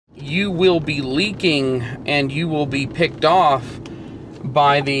you will be leaking and you will be picked off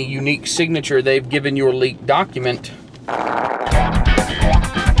by the unique signature they've given your leaked document.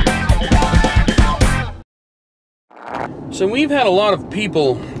 So we've had a lot of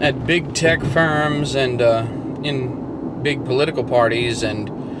people at big tech firms and in big political parties and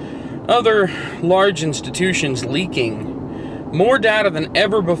other large institutions leaking more data than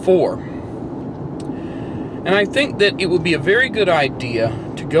ever before. And I think that it would be a very good idea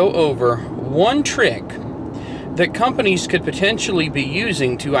to go over one trick that companies could potentially be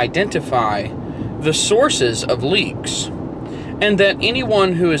using to identify the sources of leaks, and that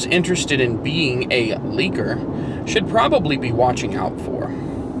anyone who is interested in being a leaker should probably be watching out for.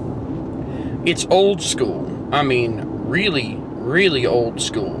 It's old school. I mean, really, really old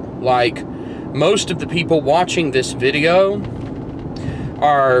school. Like, most of the people watching this video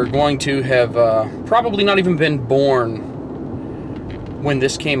are going to have probably not even been born when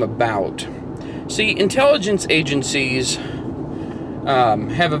this came about. See, intelligence agencies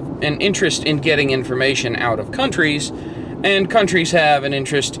have an interest in getting information out of countries, and countries have an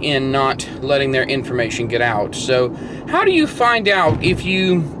interest in not letting their information get out. So how do you find out, if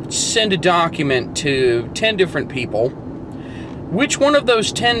you send a document to 10 different people, which one of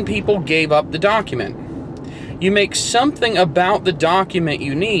those 10 people gave up the document? You make something about the document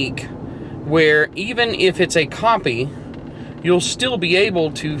unique, where even if it's a copy, you'll still be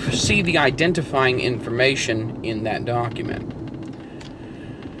able to see the identifying information in that document.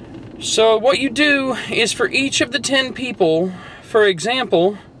 So what you do is, for each of the 10 people, for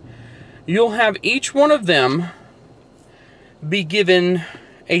example, you'll have each one of them be given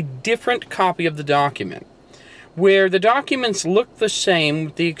a different copy of the document, where the documents look the same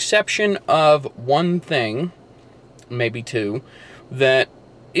with the exception of one thing, maybe two, that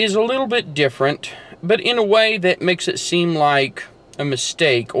is a little bit different, but in a way that makes it seem like a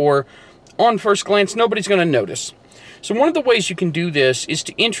mistake, or on first glance nobody's going to notice. So one of the ways you can do this is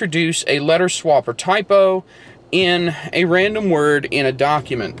to introduce a letter swap or typo in a random word in a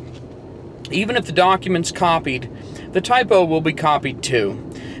document. Even if the document's copied, the typo will be copied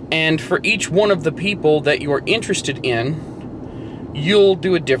too. And for each one of the people that you're interested in, you'll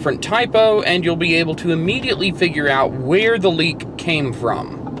do a different typo, and you'll be able to immediately figure out where the leak came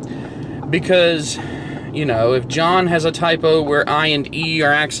from. Because, you know, if John has a typo where I and E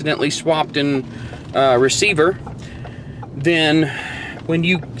are accidentally swapped in receiver, then when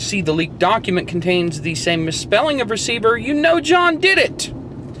you see the leaked document contains the same misspelling of receiver, you know John did it.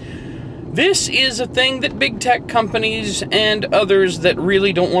 This is a thing that big tech companies and others that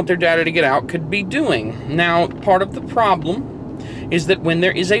really don't want their data to get out could be doing. Now, part of the problem is that when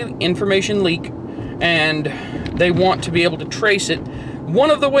there is an information leak and they want to be able to trace it, one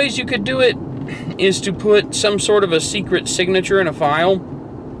of the ways you could do it is to put some sort of a secret signature in a file,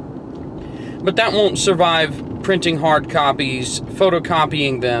 but that won't survive printing hard copies,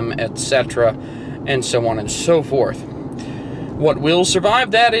 photocopying them, etc., and so on and so forth. What will survive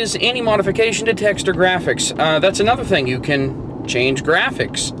that is any modification to text or graphics. That's another thing. You can change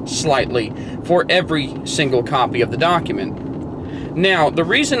graphics slightly for every single copy of the document. Now, the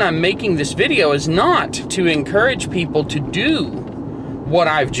reason I'm making this video is not to encourage people to do what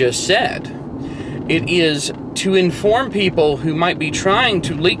I've just said. It is to inform people who might be trying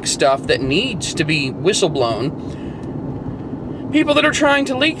to leak stuff that needs to be whistleblown. People that are trying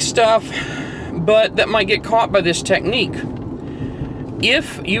to leak stuff, but that might get caught by this technique.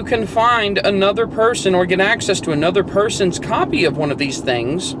 If you can find another person or get access to another person's copy of one of these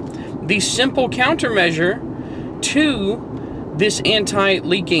things, the simple countermeasure to this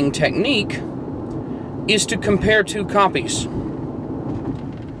anti-leaking technique is to compare two copies.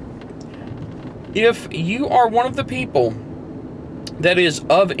 If you are one of the people that is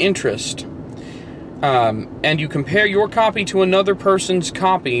of interest, and you compare your copy to another person's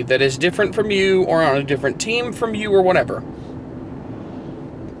copy that is different from you, or on a different team from you, or whatever,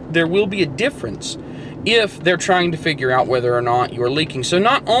 there will be a difference if they're trying to figure out whether or not you're leaking. So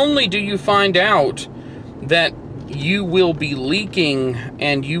not only do you find out that you will be leaking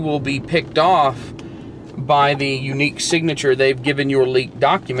and you will be picked off by the unique signature they've given your leaked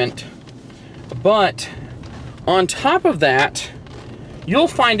document, but on top of that, you'll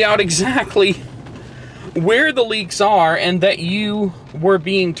find out exactly where the leaks are and that you were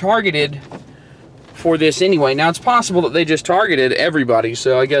being targeted for this anyway. Now, it's possible that they just targeted everybody,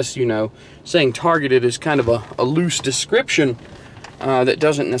 so I guess, you know, saying targeted is kind of a loose description that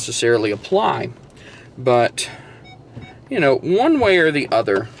doesn't necessarily apply. But, you know, one way or the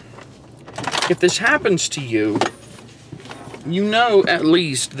other, if this happens to you, you know at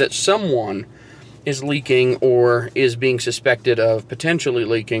least that someone is leaking or is being suspected of potentially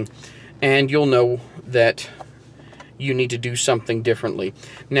leaking, and you'll know that you need to do something differently.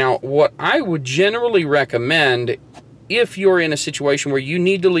 Now, what I would generally recommend, if you're in a situation where you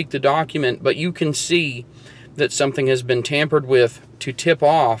need to leak the document, but you can see that something has been tampered with, to tip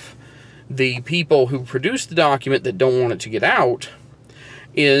off the people who produce the document that don't want it to get out,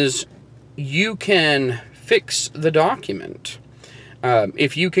 is you can fix the document.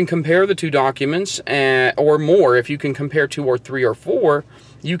 If you can compare the two documents, or more, if you can compare 2 or 3 or 4,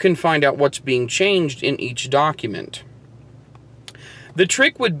 you can find out what's being changed in each document. The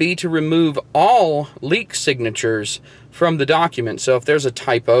trick would be to remove all leak signatures from the document. So if there's a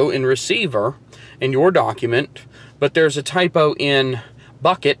typo in receiver in your document, but there's a typo in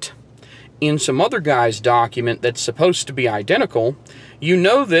bucket in some other guy's document that's supposed to be identical, you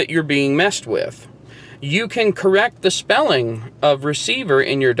know that you're being messed with. You can correct the spelling of receiver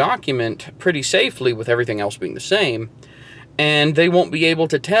in your document pretty safely with everything else being the same, and they won't be able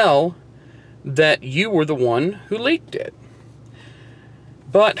to tell that you were the one who leaked it.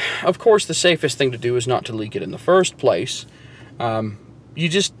 But, of course, the safest thing to do is not to leak it in the first place. You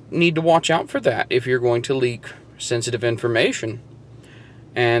just need to watch out for that if you're going to leak sensitive information.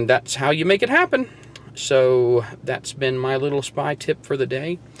 And that's how you make it happen. So, that's been my little spy tip for the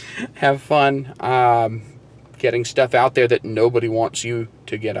day. Have fun getting stuff out there that nobody wants you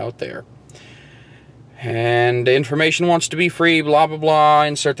to get out there. And information wants to be free, blah, blah, blah.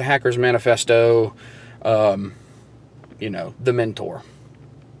 Insert the Hacker's Manifesto. You know, the mentor.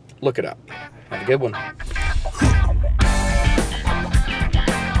 Look it up. Have a good one.